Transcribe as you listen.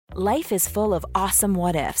Life is full of awesome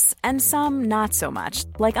what-ifs, and some not so much,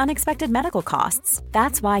 like unexpected medical costs.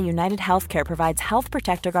 That's why United Healthcare provides Health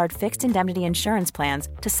Protector Guard fixed indemnity insurance plans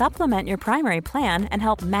to supplement your primary plan and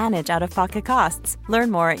help manage out-of-pocket costs.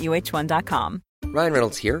 Learn more at UH1.com. Ryan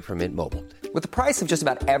Reynolds here from Mint Mobile. With the price of just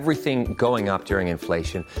about everything going up during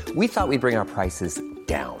inflation, we thought we'd bring our prices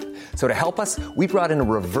down. So to help us, we brought in a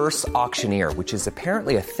reverse auctioneer, which is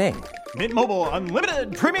apparently a thing. Mint Mobile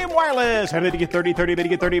Unlimited Premium Wireless. How to get 30, 30, how to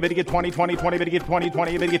get 30, how to get 20, 20, 20, how to get 20,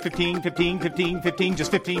 20, how to get 15, 15, 15, 15,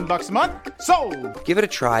 just $15 a month? Sold! Give it a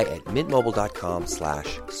try at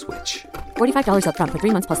mintmobile.com/switch. $45 up front for 3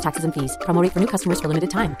 months plus taxes and fees. Promo rate for new customers for limited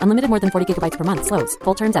time. Unlimited more than 40 gigabytes per month. Slows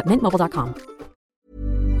full terms at mintmobile.com.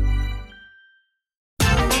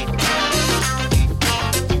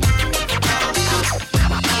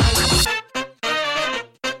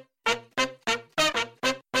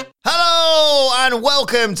 And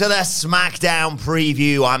welcome to the SmackDown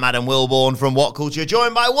preview. I'm Adam Wilborn from What Culture,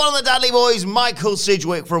 joined by one of the Dudley boys, Michael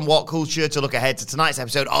Sidgwick from What Culture, to look ahead to tonight's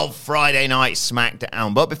episode of Friday Night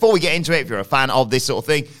SmackDown. But before we get into it, if you're a fan of this sort of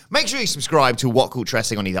thing, make sure you subscribe to What Culture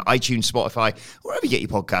Wrestling on either iTunes, Spotify, wherever you get your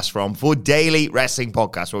podcasts from, for daily wrestling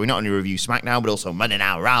podcasts, where we not only review SmackDown, but also Monday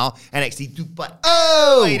Night Raw, NXT 2.0,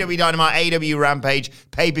 AEW Dynamite, AEW Rampage,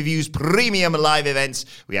 pay-per-views, premium live events.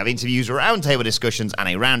 We have interviews, roundtable discussions, and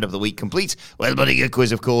a round of the week complete with a bloody good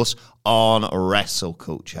quiz, of course, on Wrestle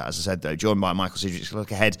Culture. As I said, though, joined by Michael Sidgwick to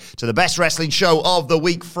look ahead to the best wrestling show of the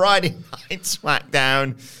week, Friday Night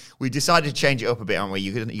SmackDown. We decided to change it up a bit, aren't we?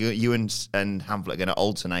 You and Hamlet are going to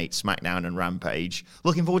alternate SmackDown and Rampage.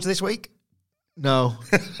 Looking forward to this week? No.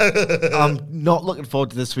 I'm not looking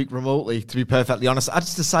forward to this week remotely, to be perfectly honest. I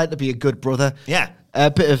just decided to be a good brother. Yeah. A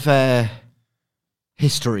bit of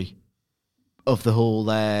history of the whole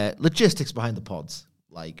logistics behind the pods.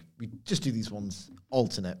 Like, we just do these ones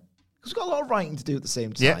alternate. Because we've got a lot of writing to do at the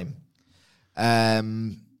same time. Yeah.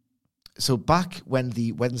 So back when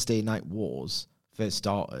the Wednesday Night Wars first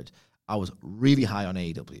started, I was really high on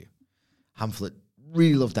AEW. Hamlet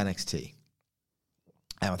really loved NXT.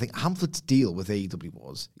 And I think Hamlet's deal with AEW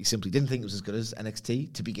was he simply didn't think it was as good as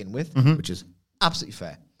NXT to begin with, which is absolutely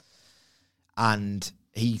fair. And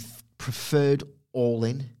he preferred All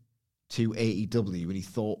In to AEW, and he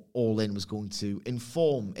thought All In was going to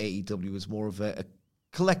inform AEW as more of a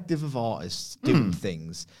collective of artists doing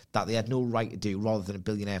things that they had no right to do rather than a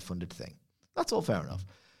billionaire-funded thing. That's all fair enough.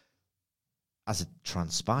 As it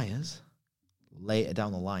transpires, later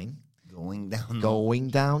down the line, going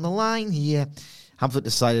down the line here, Hamlet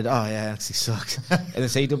decided, oh yeah, NXT sucks. And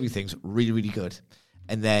this AEW thing's really, really good.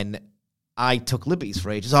 And then I took liberties for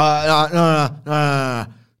ages. No.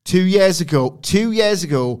 2 years ago,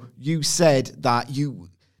 you said that you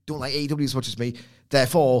don't like AEW as much as me.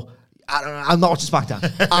 Therefore, I'm not watching SmackDown.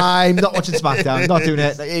 I'm not watching SmackDown. I'm not doing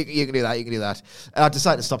it. You can do that. And I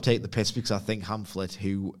decided to stop taking the piss because I think Hamlet,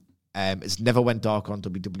 who has never went dark on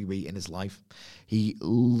WWE in his life, he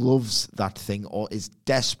loves that thing or is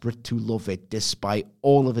desperate to love it despite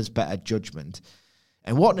all of his better judgment.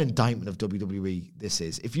 And what an indictment of WWE this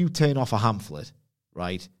is. If you turn off a Hamlet,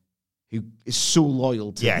 right, who is so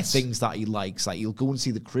loyal to the things that he likes. Like, he'll go and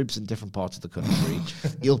see the Cribs in different parts of the country.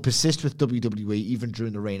 He'll persist with WWE even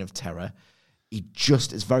during the Reign of Terror. He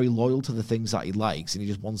just is very loyal to the things that he likes, and he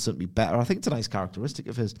just wants them to be better. I think it's a nice characteristic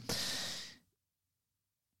of his.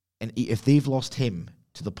 And if they've lost him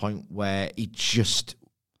to the point where he just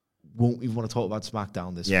won't even want to talk about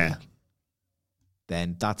SmackDown this week,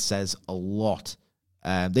 then that says a lot.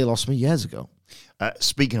 They lost me years ago.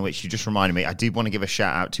 Speaking of which, you just reminded me, I did want to give a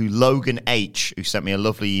shout out to Logan H, who sent me a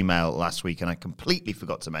lovely email last week, and I completely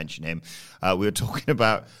forgot to mention him. We were talking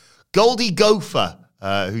about Goldie Gopher,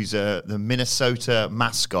 who's the Minnesota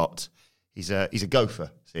mascot. He's a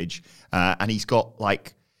gopher, Sidge, and he's got,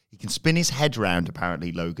 like, he can spin his head round,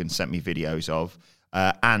 apparently. Logan sent me videos of,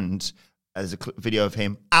 and there's a video of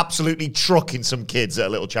him absolutely trucking some kids at a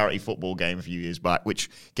little charity football game a few years back, which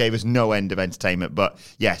gave us no end of entertainment. But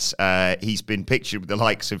yes, he's been pictured with the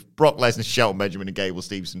likes of Brock Lesnar, Shelton Benjamin, and Gable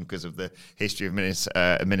Steveson because of the history of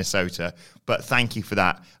Minnesota. But thank you for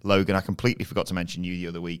that, Logan. I completely forgot to mention you the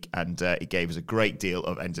other week, and it gave us a great deal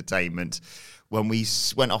of entertainment. When we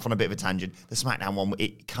went off on a bit of a tangent, the SmackDown one,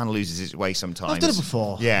 it kind of loses its way sometimes. I've done it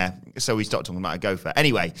before. Yeah, so we start talking about a gopher.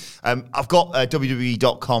 Anyway, I've got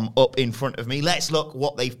WWE.com up in front of me. Let's look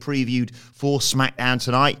what they've previewed for SmackDown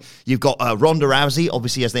tonight. You've got Ronda Rousey,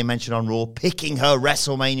 obviously, as they mentioned on Raw, picking her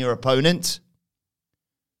WrestleMania opponent.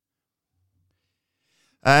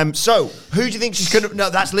 So, who do you think she's going to... No,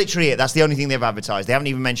 that's literally it. That's the only thing they've advertised. They haven't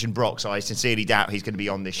even mentioned Brock, so I sincerely doubt he's going to be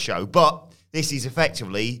on this show. But this is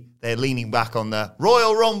effectively... They're leaning back on the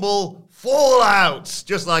Royal Rumble fallout,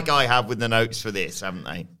 just like I have with the notes for this, haven't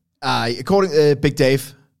they? According to Big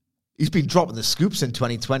Dave, he's been dropping the scoops in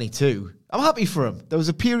 2022. I'm happy for him. There was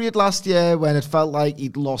a period last year when it felt like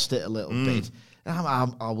he'd lost it a little bit. And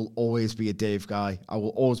I will always be a Dave guy. I will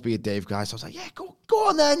always be a Dave guy. So I was like, yeah, go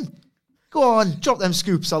on then. Go on, drop them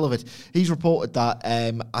scoops. I love it. He's reported that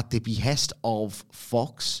at the behest of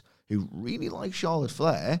Fox, who really like Charlotte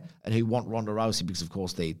Flair and who want Ronda Rousey, because of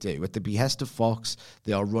course they do. At the behest of Fox,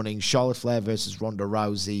 they are running Charlotte Flair versus Ronda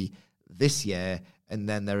Rousey this year, and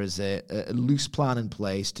then there is a loose plan in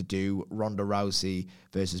place to do Ronda Rousey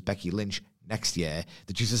versus Becky Lynch next year.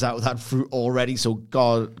 The juice is out with that fruit already, so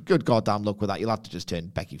good goddamn luck with that. You'll have to just turn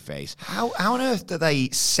Becky face. How on earth do they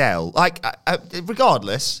sell? Like,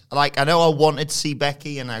 regardless, like, I know I wanted to see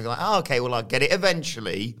Becky, and I'm like, oh, okay, well, I'll get it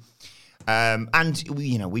eventually. And,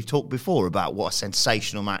 you know, we've talked before about what a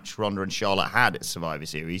sensational match Ronda and Charlotte had at Survivor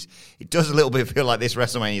Series. It does a little bit feel like this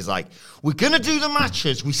WrestleMania is like, we're going to do the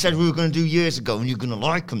matches we said we were going to do years ago, and you're going to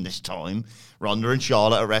like them this time. Ronda and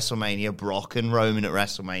Charlotte at WrestleMania, Brock and Roman at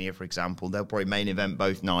WrestleMania, for example. They'll probably main event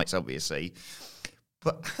both nights, obviously.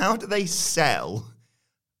 But how do they sell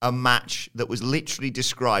a match that was literally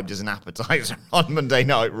described as an appetizer on Monday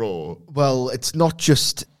Night Raw? Well, it's not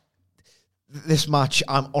just this match.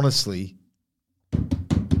 I'm honestly,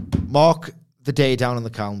 mark the day down on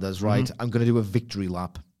the calendars, right? I'm going to do a victory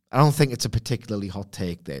lap. I don't think it's a particularly hot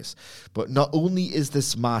take, this. But not only is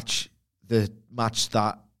this match the match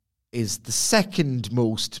that is the second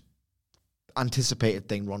most anticipated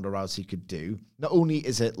thing Ronda Rousey could do, not only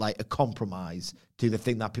is it like a compromise to the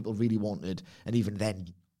thing that people really wanted, and even then,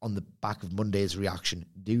 on the back of Monday's reaction,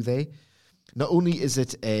 do they? Not only is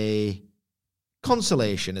it a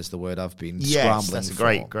consolation, is the word I've been scrambling for.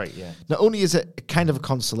 That's great, yeah. Not only is it kind of a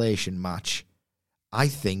consolation match, I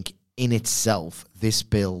think in itself, this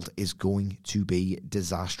build is going to be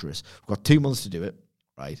disastrous. We've got 2 months to do it,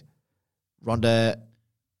 right? Ronda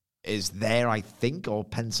is there, I think, or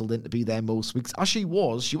penciled in to be there most weeks. As she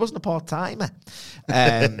was. She wasn't a part-timer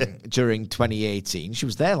during 2018. She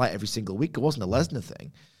was there like every single week. It wasn't a Lesnar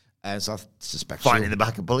thing. So I suspect fighting in the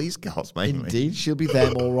back of police cars, mainly. Indeed, she'll be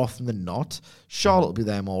there more often than not. Charlotte will be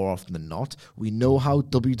there more often than not. We know how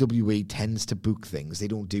WWE tends to book things. They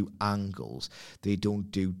don't do angles. They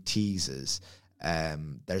don't do teasers.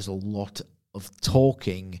 There's a lot of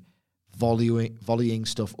talking, volleying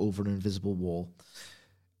stuff over an invisible wall.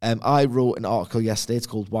 I wrote an article yesterday. It's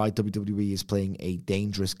called Why WWE is Playing a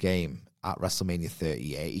Dangerous Game at WrestleMania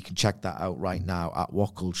 38. You can check that out right now at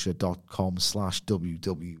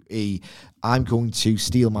whatculture.com/WWE. I'm going to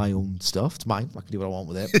steal my own stuff. It's mine. I can do what I want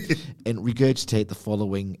with it. And regurgitate the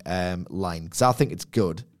following line, because I think it's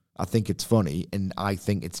good. I think it's funny. And I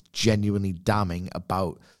think it's genuinely damning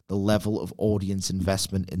about the level of audience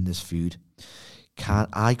investment in this feud.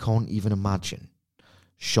 I can't even imagine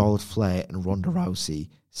Charlotte Flair and Ronda Rousey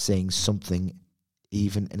saying something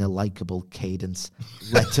even in a likable cadence,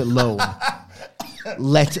 let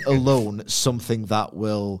alone something that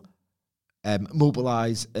will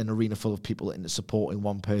mobilize an arena full of people into supporting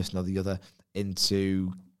one person or the other,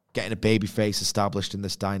 into getting a babyface established in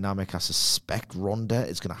this dynamic. I suspect Ronda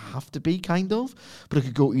is going to have to be, kind of, but it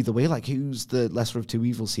could go either way. Like, who's the lesser of two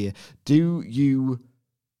evils here? Do you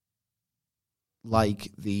like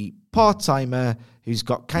the part-timer who's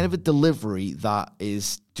got kind of a delivery that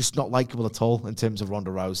is just not likable at all in terms of Ronda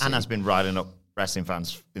Rousey? And has been riling up wrestling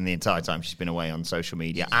fans in the entire time she's been away on social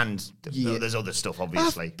media. And there's other stuff,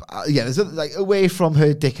 obviously. There's like away from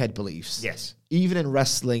her dickhead beliefs. Yes. Even in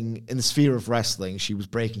wrestling, in the sphere of wrestling, she was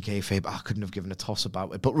breaking kayfabe. I couldn't have given a toss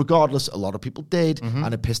about it. But regardless, a lot of people did,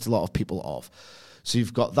 and it pissed a lot of people off. So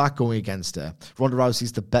you've got that going against her. Ronda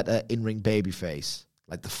Rousey's the better in-ring babyface.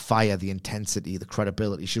 Like the fire, the intensity, the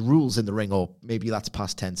credibility. She rules in the ring, or maybe that's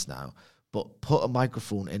past tense now. But put a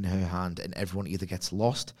microphone in her hand and everyone either gets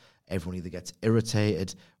lost, everyone either gets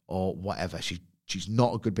irritated, or whatever. She's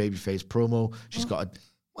not a good babyface promo. She's got a...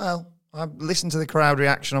 Well, I listened to the crowd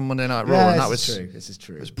reaction on Monday Night Raw, and that was true. This is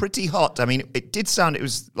true. It was pretty hot. I mean, it did sound... It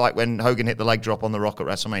was like when Hogan hit the leg drop on The Rock at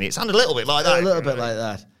WrestleMania. It sounded a little bit like that. A little bit like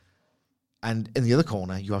that. And in the other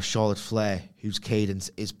corner, you have Charlotte Flair, whose cadence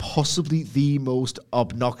is possibly the most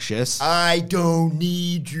obnoxious. I don't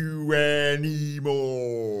need you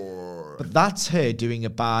anymore. But that's her doing a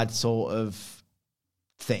bad sort of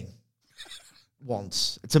thing.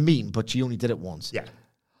 Once. It's a meme, but she only did it once. Yeah.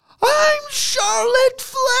 I'm Charlotte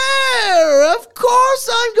Flair! Of course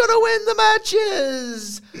I'm going to win the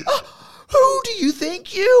matches! Who do you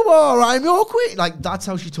think you are? I'm your queen. Like, that's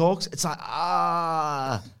how she talks. It's like,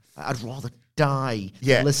 I'd rather die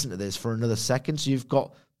than listen to this for another second. So you've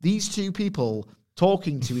got these two people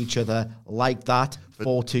talking to each other like that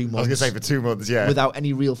for 2 months. I was going to say for 2 months, yeah. Without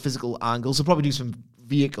any real physical angles. They'll probably do some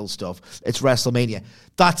vehicle stuff. It's WrestleMania.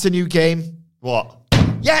 That's a new game. What?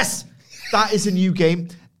 Yes! That is a new game.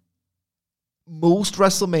 Most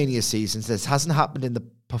WrestleMania seasons, this hasn't happened in the...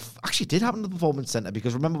 Actually, it did happen in the Performance Center,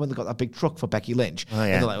 because remember when they got that big truck for Becky Lynch? Oh, yeah.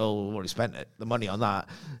 And they're like, well, we've already spent the money on that.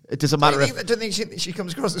 It doesn't matter if... I don't think she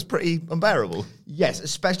comes across as pretty unbearable. Yes,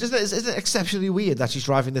 especially... Isn't it exceptionally weird that she's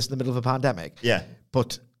driving this in the middle of a pandemic? Yeah.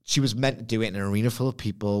 But she was meant to do it in an arena full of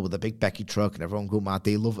people with a big Becky truck and everyone going mad.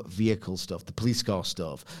 They love vehicle stuff, the police car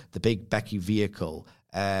stuff, the big Becky vehicle,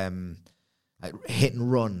 hit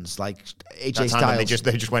and runs, like AJ Styles.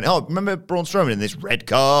 They just went, oh, remember Braun Strowman in this red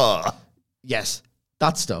car? Yes,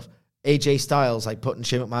 that stuff. AJ Styles, like putting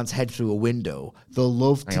Shane McMahon's head through a window. They'll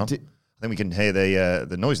love Hang on. do... I think we can hear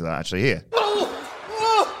the noise of that actually here.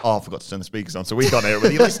 Oh, I forgot to turn the speakers on, so we can't hear it, but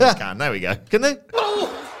the listeners can. There we go. Can they?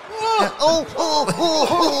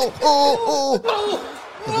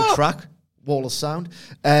 Double track, wall of sound.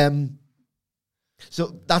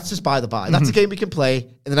 So that's just by the by. That's a game we can play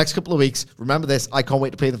in the next couple of weeks. Remember this, I can't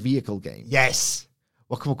wait to play the vehicle game. Yes.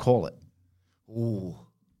 What can we call it? Ooh.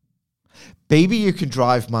 Baby, you can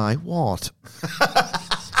drive my what? Should we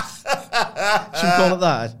call it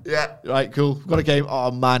that? Yeah. Right, cool. We've got a game.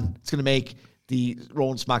 Oh, man. It's going to make the Raw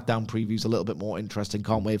and SmackDown previews a little bit more interesting.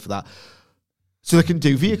 Can't wait for that. So they can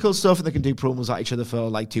do vehicle stuff and they can do promos at each other for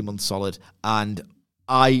like 2 months solid. And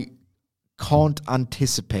I can't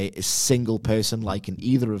anticipate a single person liking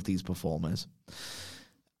either of these performers.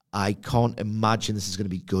 I can't imagine this is going to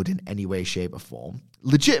be good in any way, shape, or form.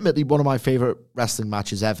 Legitimately, one of my favorite wrestling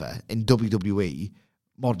matches ever in WWE,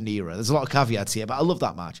 modern era. There's a lot of caveats here, but I love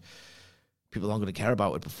that match. People aren't going to care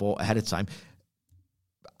about it ahead of time.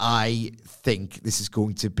 I think this is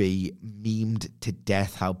going to be memed to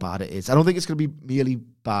death how bad it is. I don't think it's going to be merely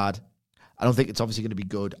bad. I don't think it's obviously going to be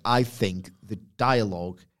good. I think the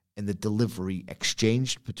dialogue and the delivery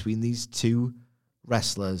exchanged between these two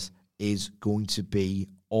wrestlers is going to be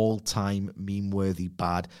all-time meme-worthy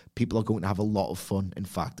bad. People are going to have a lot of fun, in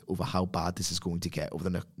fact, over how bad this is going to get over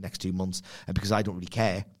the next 2 months. And because I don't really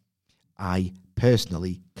care, I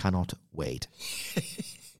personally cannot wait.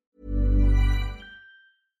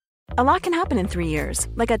 A lot can happen in 3 years,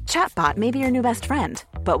 like a chatbot may be your new best friend.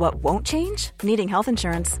 But what won't change? Needing health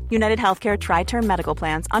insurance. United Healthcare Tri-Term Medical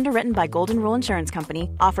Plans, underwritten by Golden Rule Insurance Company,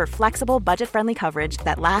 offer flexible, budget-friendly coverage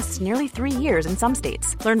that lasts nearly 3 years in some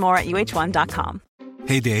states. Learn more at uh1.com.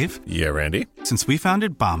 Hey, Dave. Yeah, Randy. Since we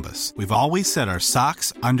founded Bombas, we've always said our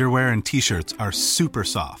socks, underwear, and T-shirts are super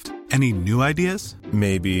soft. Any new ideas?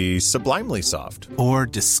 Maybe sublimely soft. Or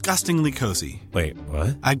disgustingly cozy. Wait,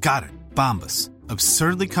 what? I got it. Bombas.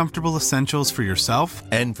 Absurdly comfortable essentials for yourself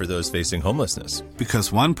and for those facing homelessness.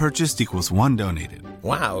 Because one purchased equals one donated.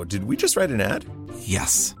 Wow, did we just write an ad?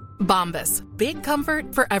 Yes. Bombas. Big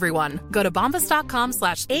comfort for everyone. Go to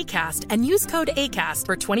bombas.com/ACAST and use code ACAST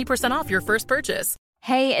for 20% off your first purchase.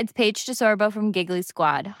 Hey, it's Paige DeSorbo from Giggly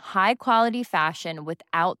Squad. High quality fashion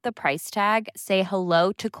without the price tag. Say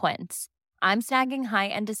hello to Quince. I'm snagging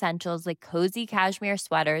high-end essentials like cozy cashmere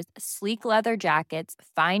sweaters, sleek leather jackets,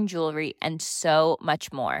 fine jewelry, and so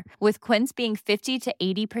much more. With Quince being 50 to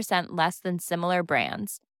 80% less than similar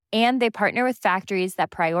brands. And they partner with factories that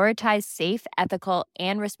prioritize safe, ethical,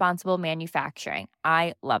 and responsible manufacturing.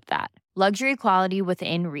 I love that. Luxury quality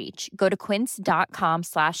within reach. Go to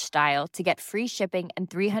quince.com/style to get free shipping and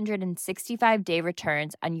 365-day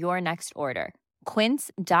returns on your next order.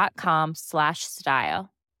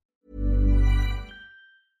 Quince.com/style.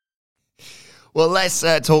 Well, let's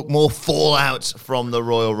talk more fallout from the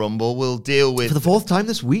Royal Rumble. We'll deal with... For the fourth time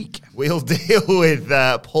this week. We'll deal with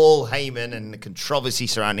Paul Heyman and the controversy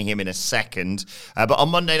surrounding him in a second. But on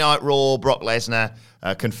Monday Night Raw, Brock Lesnar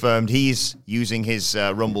confirmed he's using his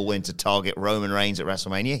Rumble win to target Roman Reigns at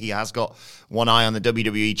WrestleMania. He has got one eye on the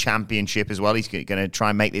WWE Championship as well. He's going to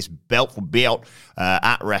try and make this belt for belt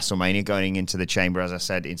at WrestleMania, going into the Chamber, as I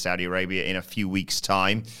said, in Saudi Arabia in a few weeks'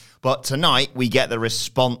 time. But tonight, we get the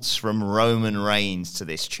response from Roman Reigns to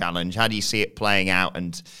this challenge. How do you see it playing out?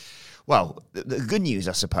 And, well, the good news,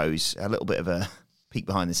 I suppose, a little bit of a peek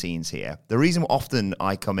behind the scenes here. The reason often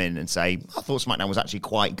I come in and say, I thought SmackDown was actually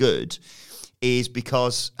quite good, is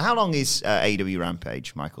because how long is AEW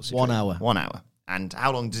Rampage, Michael? 1 hour. 1 hour. And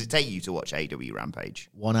how long does it take you to watch AEW Rampage?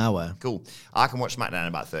 1 hour. Cool. I can watch SmackDown in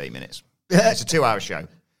about 30 minutes. It's a 2-hour show,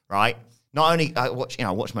 right? Not only I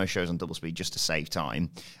watch most shows on double speed just to save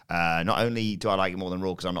time. Not only do I like it more than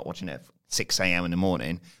Raw because I'm not watching it at 6 a.m. in the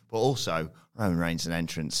morning, but also Roman Reigns'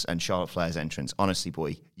 entrance and Charlotte Flair's entrance. Honestly,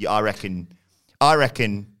 boy, I reckon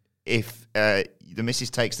if the missus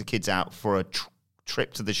takes the kids out for a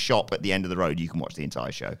trip to the shop at the end of the road, you can watch the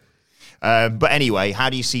entire show. But anyway, how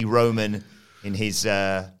do you see Roman in his,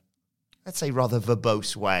 let's say, rather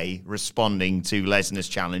verbose way responding to Lesnar's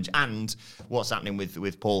challenge, and what's happening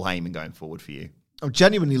with Paul Heyman going forward for you? I'm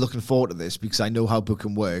genuinely looking forward to this because I know how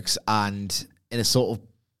booking works, and in a sort of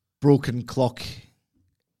broken clock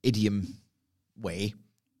idiom way,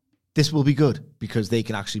 this will be good because they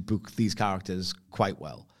can actually book these characters quite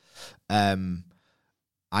well.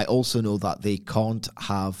 I also know that they can't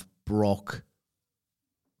have Brock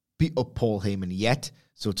beat up Paul Heyman yet,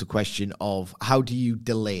 so it's a question of how do you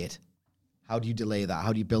delay it? How do you delay that?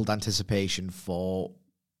 How do you build anticipation for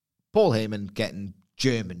Paul Heyman getting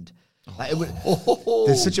Germaned? Like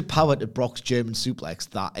there's such a power to Brock's German suplex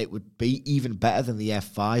that it would be even better than the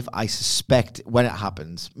F5. I suspect when it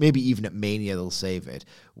happens, maybe even at Mania they'll save it.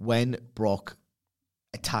 When Brock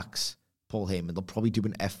attacks Paul Heyman, they'll probably do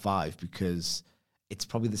an F5 because it's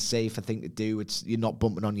probably the safer thing to do. You're not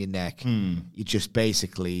bumping on your neck. You're just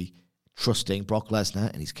basically trusting Brock Lesnar,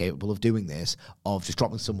 and he's capable of doing this, of just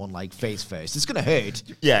dropping someone like face first. It's going to hurt.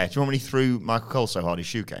 Yeah, do you remember when he threw Michael Cole so hard his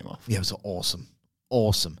shoe came off? Yeah, it was awesome.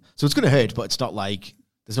 Awesome. So it's going to hurt, but it's not like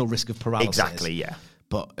there's no risk of paralysis. Exactly, yeah.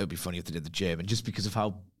 But it would be funny if they did the German, just because of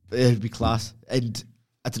how it would be class. And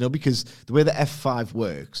I don't know, because the way the F5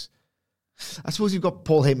 works, I suppose you've got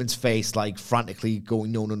Paul Heyman's face like frantically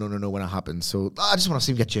going, no, when it happens. So I just want to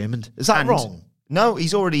see him get Germaned. Is that wrong? No,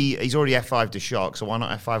 he's already F5'd to Shark, so why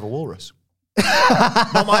not F5 a Walrus?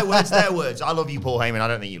 Not my words, their words. I love you, Paul Heyman. I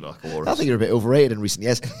don't think you look like a Walrus. I think you're a bit overrated in recent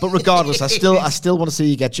years. But regardless, I still want to see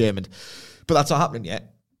you get Germaned. But that's not happening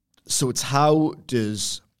yet. So it's how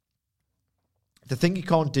does the thing you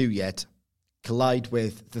can't do yet collide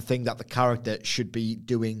with the thing that the character should be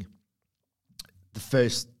doing the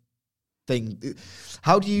first thing?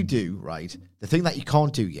 How do you do, right, the thing that you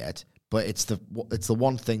can't do yet, but it's the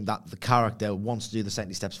one thing that the character wants to do the second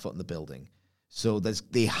he steps foot in the building. So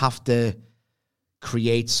they have to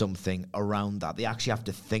create something around that. They actually have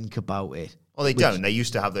to think about it. Well, they don't. They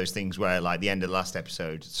used to have those things where, like, the end of the last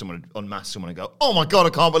episode, someone would unmask someone and go, "Oh my God, I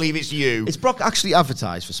can't believe it's you." Is Brock actually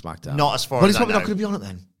advertised for SmackDown? Not as far but as I know. But he's probably not going to be on it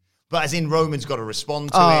then. But as in, Roman's got to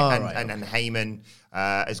respond to it, and Heyman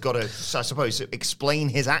has got to, I suppose, explain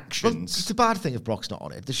his actions. Well, it's a bad thing if Brock's not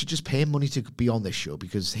on it. They should just pay him money to be on this show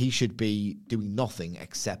because he should be doing nothing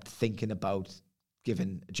except thinking about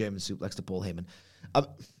giving a German suplex to Paul Heyman.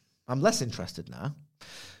 I'm less interested now.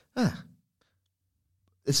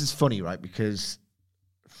 This is funny, right? Because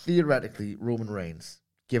theoretically, Roman Reigns,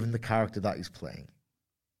 given the character that he's playing,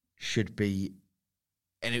 should be,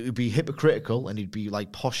 and it would be hypocritical and he'd be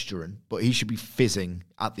like posturing, but he should be fizzing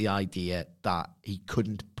at the idea that he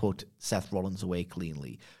couldn't put Seth Rollins away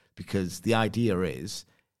cleanly. Because the idea is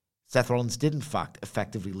Seth Rollins did, in fact,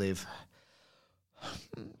 effectively live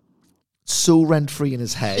so rent-free in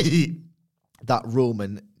his head that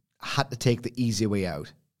Roman had to take the easier way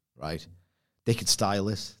out, right? They could style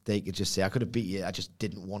this. They could just say, I could have beat you. I just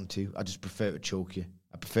didn't want to. I just prefer to choke you.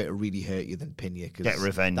 I prefer to really hurt you than pin you. Get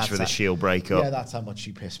revenge for the Shield breakup. Yeah, that's how much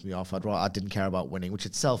you pissed me off. I didn't care about winning, which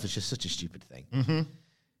itself is just such a stupid thing. Mm-hmm.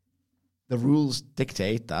 The rules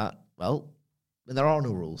dictate that, well, and there are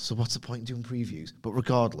no rules, so what's the point in doing previews? But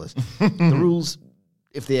regardless, the rules,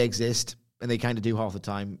 if they exist, and they kind of do half the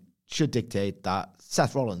time, should dictate that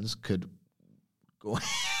Seth Rollins could go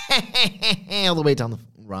all the way down the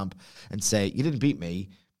ramp and say, you didn't beat me,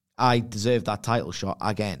 I deserve that title shot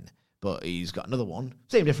again. But he's got another one,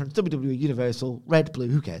 same difference, WWE, Universal, red, blue,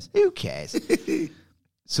 who cares? Who cares?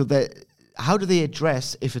 So how do they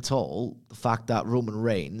address, if at all, the fact that Roman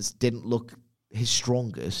Reigns didn't look his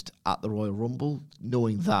strongest at the Royal Rumble,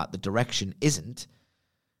 knowing that the direction isn't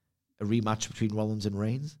a rematch between Rollins and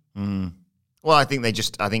Reigns? Well, I think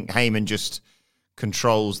Heyman just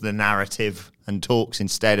controls the narrative and talks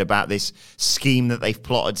instead about this scheme that they've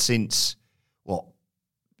plotted since,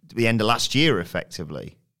 the end of last year,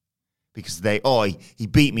 effectively. Because he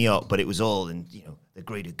beat me up, but it was all in, the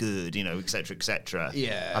greater good, et cetera, et cetera.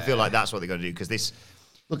 Yeah. I feel like that's what they're going to do, because this...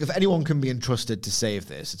 Look, if anyone can be entrusted to save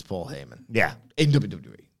this, it's Paul Heyman. Yeah. In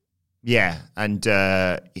WWE. Yeah, and,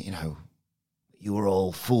 you were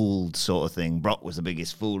all fooled sort of thing. Brock was the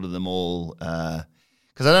biggest fool of them all.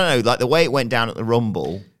 Because I don't know, like the way it went down at the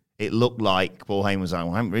Rumble, it looked like Paul Heyman was like,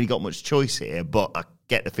 well, I haven't really got much choice here, but I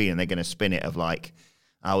get the feeling they're going to spin it of like,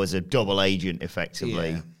 I was a double agent,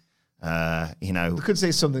 effectively. Yeah. They could say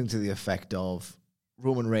something to the effect of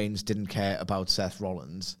Roman Reigns didn't care about Seth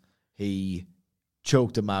Rollins. He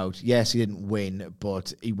choked him out. Yes, he didn't win,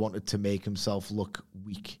 but he wanted to make himself look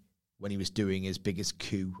weak when he was doing his biggest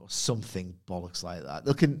coup or something bollocks like that.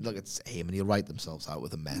 Look, it's him, and he'll write themselves out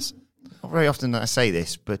with a mess. not very often that I say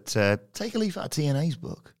this, but take a leaf out of TNA's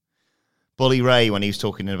book. Bully Ray, when he was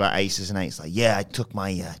talking about Aces and Eights, like, yeah, I took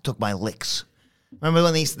my licks. Remember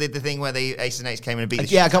when they did the thing where the Aces and Eights came in and beat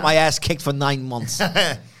the I got my ass kicked for 9 months.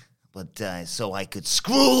 But so I could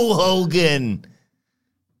screw Hogan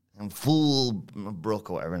and fool Brooke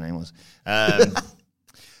or whatever her name was.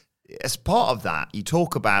 As part of that, you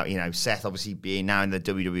talk about, Seth obviously being now in the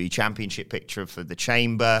WWE Championship picture for the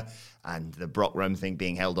Chamber and the Brock Roman thing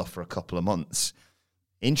being held off for a couple of months.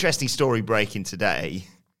 Interesting story breaking today.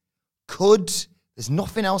 There's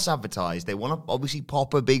nothing else advertised. They want to obviously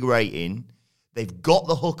pop a big rating. They've got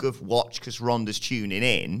the hook of watch because Ronda's tuning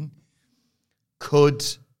in. I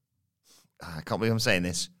can't believe I'm saying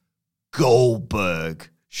this, Goldberg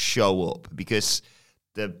show up? Because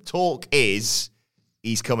the talk is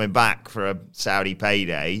he's coming back for a Saudi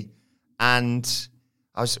payday. And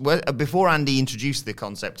before Andy introduced the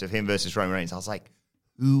concept of him versus Roman Reigns, I was like,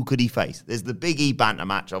 who could he face? There's the Big E banter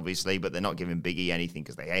match, obviously, but they're not giving Big E anything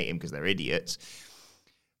because they hate him because they're idiots.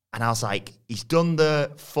 And I was like, he's done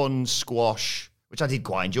the fun squash, which I did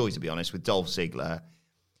quite enjoy, to be honest, with Dolph Ziggler.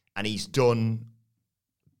 And he's done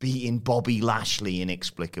beating Bobby Lashley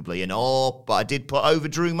inexplicably. But I did put over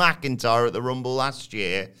Drew McIntyre at the Rumble last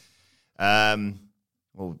year. 2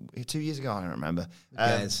 years ago, I don't remember.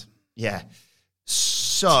 Yeah.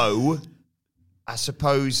 So, I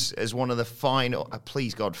suppose as one of the final,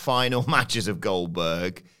 final matches of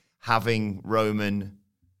Goldberg, having Roman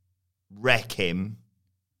wreck him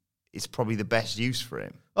is probably the best use for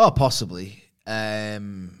him. Oh, possibly.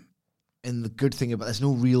 And the good thing about there's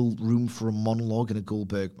no real room for a monologue in a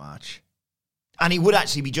Goldberg match. And he would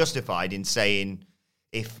actually be justified in saying,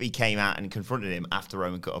 if he came out and confronted him after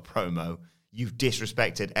Roman cut a promo, you've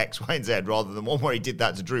disrespected X, Y, and Z, rather than one where he did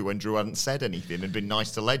that to Drew when Drew hadn't said anything and been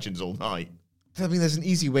nice to legends all night. I mean, there's an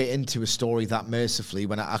easy way into a story that mercifully,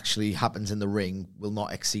 when it actually happens in the ring, will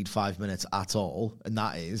not exceed 5 minutes at all, and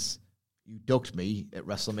that is, you ducked me at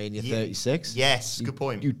WrestleMania 36. Yes, good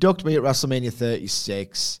point. You ducked me at WrestleMania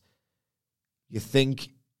 36. You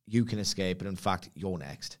think you can escape, and in fact, you're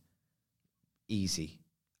next. Easy.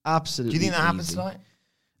 Absolutely. Do you think that happens tonight?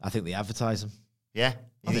 I think they advertise him. Yeah?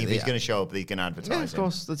 You think if he's going to show up, they can advertise him? Yeah, of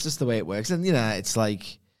course. That's just the way it works. And, it's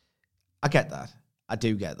like, I get that. I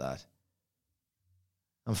do get that.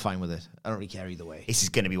 I'm fine with it. I don't really care either way. This is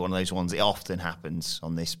going to be one of those ones. It often happens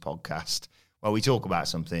on this podcast where we talk about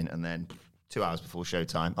something and then 2 hours before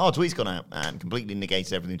showtime, a tweet's gone out and completely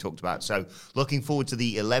negated everything we talked about. So looking forward to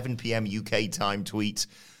the 11 p.m. UK time tweet.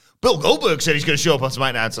 Bill Goldberg said he's going to show up on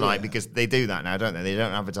SmackDown tonight because they do that now, don't they? They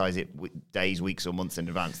don't advertise it days, weeks, or months in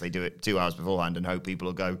advance. They do it 2 hours beforehand and hope people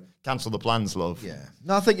will go, cancel the plans, love. Yeah.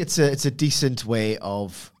 No, I think it's a decent way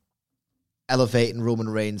of elevating Roman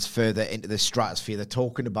Reigns further into the stratosphere. They're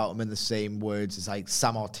talking about him in the same words as like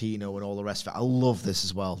San Martino and all the rest of it. I love this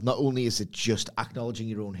as well. Not only is it just acknowledging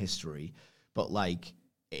your own history, but like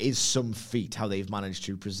it is some feat how they've managed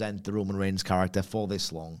to present the Roman Reigns character for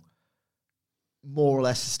this long. More or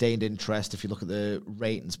less sustained interest. If you look at the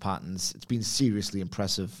ratings patterns, it's been seriously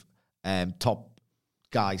impressive. Top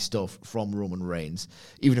guy stuff from Roman Reigns,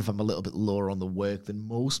 even if I'm a little bit lower on the work than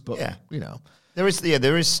most, but There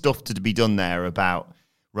is stuff to be done there about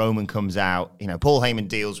Roman comes out. Paul Heyman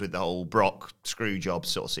deals with the whole Brock screw job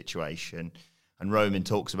sort of situation, and Roman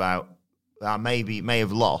talks about may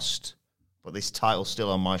have lost, but this title's still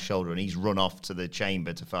on my shoulder, and he's run off to the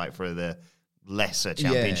chamber to fight for the lesser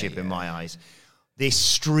championship in my eyes. This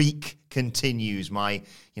streak continues, my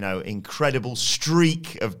incredible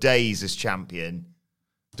streak of days as champion.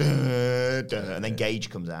 And then Gage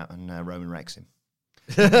comes out and Roman wrecks him.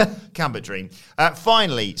 Can but dream.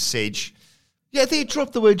 Finally, Sige. Yeah, they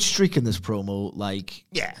dropped the word streak in this promo,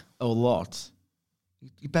 a lot.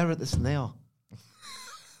 You're better at this than they are.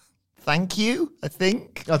 Thank you, I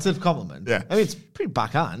think. That's a compliment. Yeah. I mean, it's pretty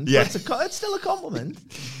backhand, but it's still a compliment.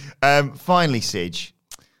 Finally, Sige.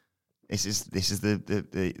 This is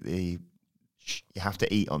the you have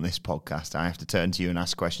to eat on this podcast. I have to turn to you and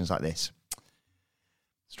ask questions like this.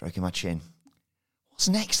 Stroking my chin. What's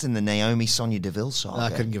next in the Naomi Sonya Deville saga? I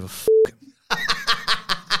couldn't give a f***.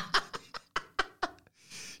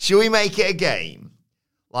 Should we make it a game?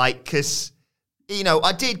 Because,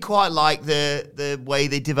 I did quite like the way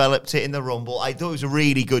they developed it in the Rumble. I thought it was a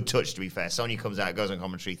really good touch, to be fair. Sonya comes out, goes on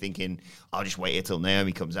commentary thinking, I'll just wait until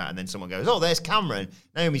Naomi comes out. And then someone goes, oh, there's Cameron.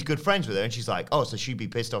 Naomi's good friends with her. And she's like, oh, so she'd be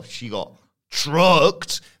pissed off if she got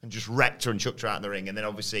trucked and just wrecked her and chucked her out in the ring. And then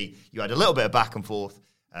obviously you had a little bit of back and forth.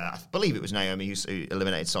 I believe it was Naomi who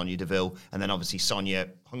eliminated Sonya Deville. And then obviously Sonya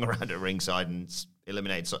hung around at ringside and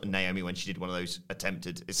eliminated Naomi when she did one of those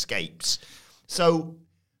attempted escapes. So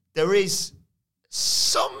there is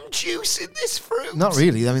some juice in this fruit. Not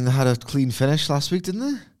really. I mean, they had a clean finish last week, didn't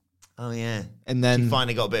they? Oh, yeah. And then she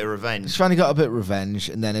finally got a bit of revenge. She finally got a bit of revenge,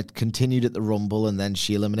 and then it continued at the Rumble, and then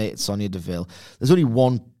she eliminated Sonya Deville. There's only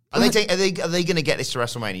one. Are they going to get this to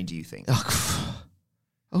WrestleMania, do you think?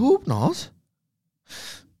 I hope not.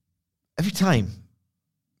 Every time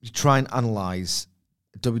you try and analyze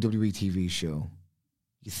a WWE TV show,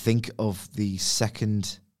 you think of the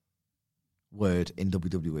second word in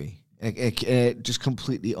WWE. It just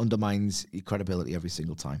completely undermines your credibility every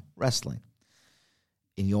single time. Wrestling.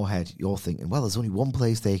 In your head, you're thinking, well, there's only one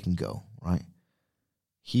place they can go, right?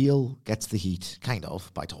 Heel gets the heat, kind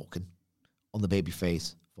of, by talking, on the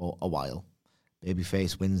babyface for a while.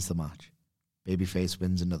 Babyface wins the match. Babyface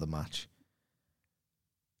wins another match.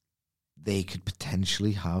 They could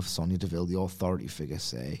potentially have Sonya Deville, the authority figure,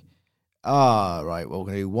 say, right, well, we're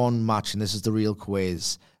going to do one match, and this is the real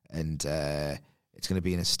quiz, and it's going to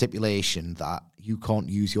be in a stipulation that you can't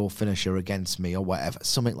use your finisher against me or whatever,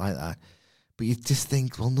 something like that. But you just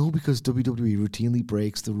think, well, no, because WWE routinely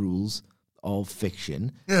breaks the rules of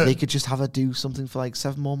fiction. Yeah. They could just have her do something for like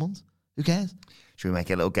 7 more months. Who cares? Should we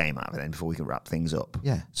make a little game out of it then before we can wrap things up?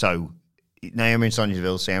 Yeah. So, Naomi and Sonya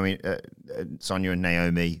Deville, Sonya and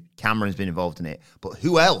Naomi, Cameron's been involved in it. But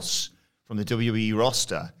who else from the WWE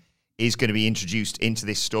roster is going to be introduced into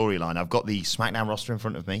this storyline? I've got the SmackDown roster in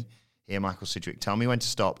front of me. Here, Michael Sidgwick. Tell me when to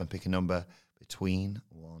stop and pick a number between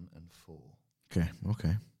 1 and 4.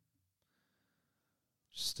 Okay.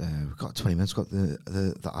 Just we've got 20 minutes. We've got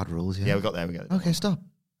the ad rolls here. Yeah, we got there. Okay, stop.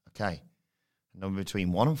 Okay. Number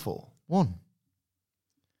between 1 and 4. 1.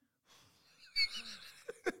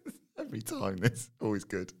 Every time, it's always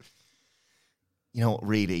good. You know what?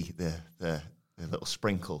 Really, the little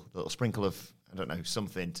sprinkle of, I don't know,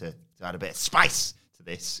 something to add a bit of spice to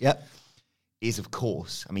this. Yep. Is, of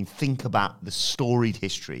course, I mean, think about the storied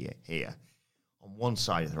history here. On one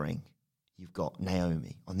side of the ring, you've got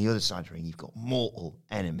Naomi. On the other side of the ring, you've got mortal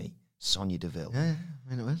enemy Sonya Deville. Yeah, I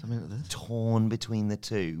mean it was. Torn between the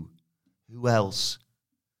two. Who else?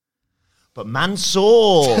 But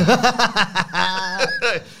Mansoor.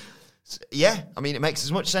 Yeah, I mean, it makes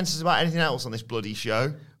as much sense as about anything else on this bloody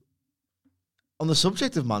show. On the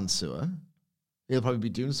subject of Mansoor, he'll probably be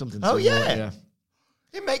doing something. Oh, yeah.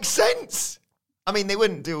 It makes sense. I mean, they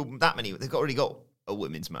wouldn't do that many. They've already got a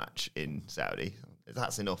women's match in Saudi.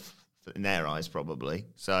 That's enough in their eyes, probably.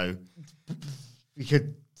 So you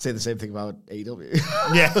could say the same thing about AEW.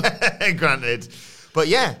 Yeah, granted. But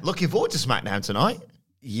yeah, looking forward to SmackDown tonight.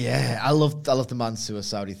 Yeah, I love the Mansoor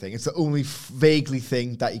Saudi thing. It's the only vaguely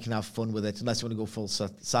thing that you can have fun with it, unless you want to go full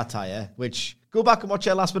satire, which, go back and watch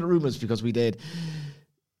our Last Minute Rumors, because we did.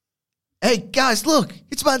 Hey, guys, look,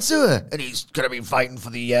 it's Mansoor, and he's going to be fighting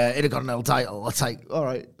for the Intercontinental title. It's like, all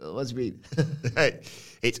right, what's it mean?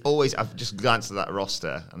 It's always, I've just glanced at that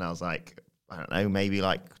roster, and I was like, I don't know, maybe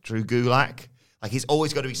like Drew Gulak. Like, he's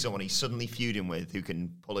always got to be someone he's suddenly feuding with who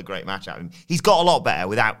can pull a great match out of him. He's got a lot better,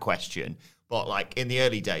 without question. But, like, in the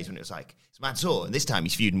early days when it was like, it's Mansoor, and this time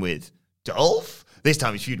he's feuding with Dolph, this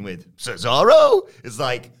time he's feuding with Cesaro. It's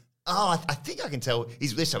like, oh, I think I can tell.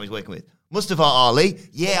 This time he's working with Mustafa Ali.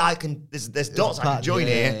 Yeah, I can. There's dots I can join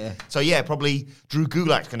here. Yeah. So, yeah, probably Drew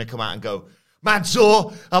Gulak's going to come out and go,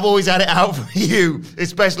 Mansoor, I've always had it out for you,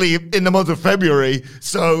 especially in the month of February.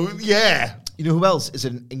 So, yeah. You know who else is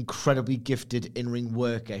an incredibly gifted in-ring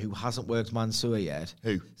worker who hasn't worked Mansoor yet?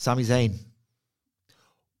 Who? Sami Zayn.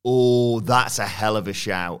 Oh, that's a hell of a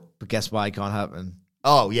shout. But guess why it can't happen?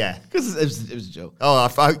 Oh, yeah. Because it was a joke. Oh,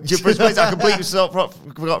 I completely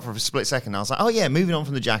forgot for a split second. I was like, oh, yeah, moving on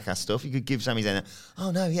from the Jackass stuff, you could give Sami Zayn oh,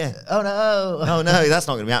 no, yeah. Oh, no. Oh, no, that's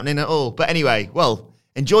not going to be happening at all. But anyway, well,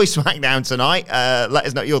 enjoy SmackDown tonight. Let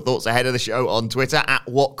us know your thoughts ahead of the show on Twitter at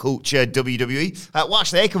WhatCultureWWE. Watch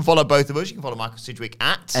there. You can follow both of us. You can follow Michael Sidgwick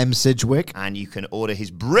at M Sidgwick. And you can order his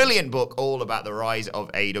brilliant book all about the rise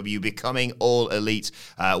of AEW, Becoming All Elite,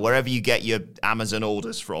 wherever you get your Amazon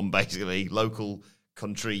orders from, basically. Local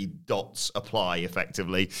country dots apply,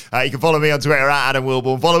 effectively. You can follow me on Twitter at Adam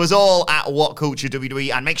Wilborn. Follow us all at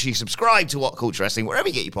WhatCultureWWE, and make sure you subscribe to What Culture Wrestling wherever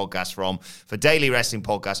you get your podcasts from for daily wrestling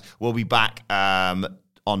podcasts. We'll be back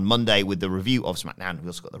on Monday with the review of SmackDown. We've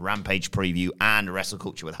also got the Rampage preview and Wrestle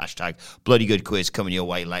Culture with hashtag Bloody Good Quiz coming your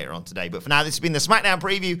way later on today. But for now, this has been the SmackDown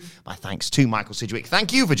preview. My thanks to Michael Sidgwick.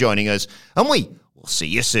 Thank you for joining us, and we will see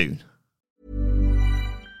you soon.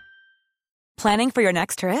 Planning for your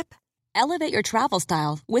next trip? Elevate your travel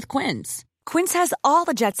style with Quince. Quince has all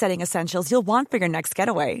the jet-setting essentials you'll want for your next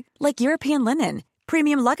getaway, like European linen,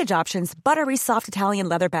 premium luggage options, buttery soft Italian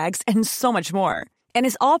leather bags, and so much more. And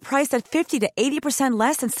is all priced at 50 to 80%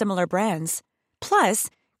 less than similar brands. Plus,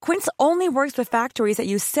 Quince only works with factories that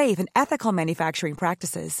use safe and ethical manufacturing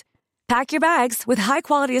practices. Pack your bags with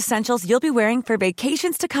high-quality essentials you'll be wearing for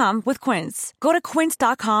vacations to come with Quince. Go to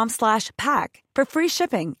quince.com/pack for free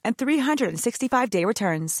shipping and 365-day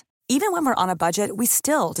returns. Even when we're on a budget, we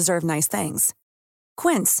still deserve nice things.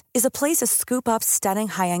 Quince is a place to scoop up stunning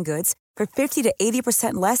high-end goods for 50 to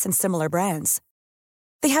 80% less than similar brands.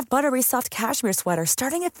 They have buttery soft cashmere sweaters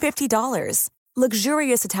starting at $50,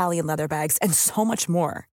 luxurious Italian leather bags, and so much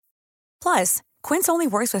more. Plus, Quince only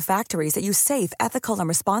works with factories that use safe, ethical, and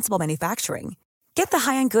responsible manufacturing. Get the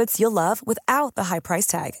high-end goods you'll love without the high price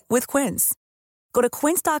tag with Quince. Go to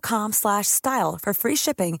quince.com/style for free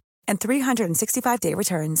shipping and 365-day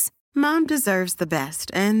returns. Mom deserves the best,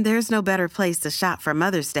 and there's no better place to shop for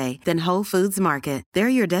Mother's Day than Whole Foods Market. They're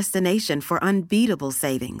your destination for unbeatable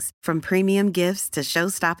savings, from premium gifts to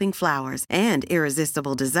show-stopping flowers and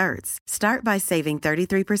irresistible desserts. Start by saving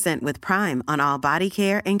 33% with Prime on all body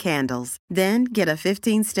care and candles. Then get a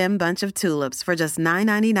 15-stem bunch of tulips for just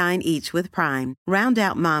 $9.99 each with Prime. Round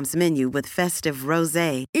out Mom's menu with festive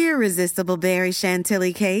rosé, irresistible berry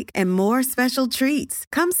chantilly cake, and more special treats.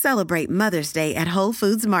 Come celebrate Mother's Day at Whole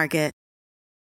Foods Market.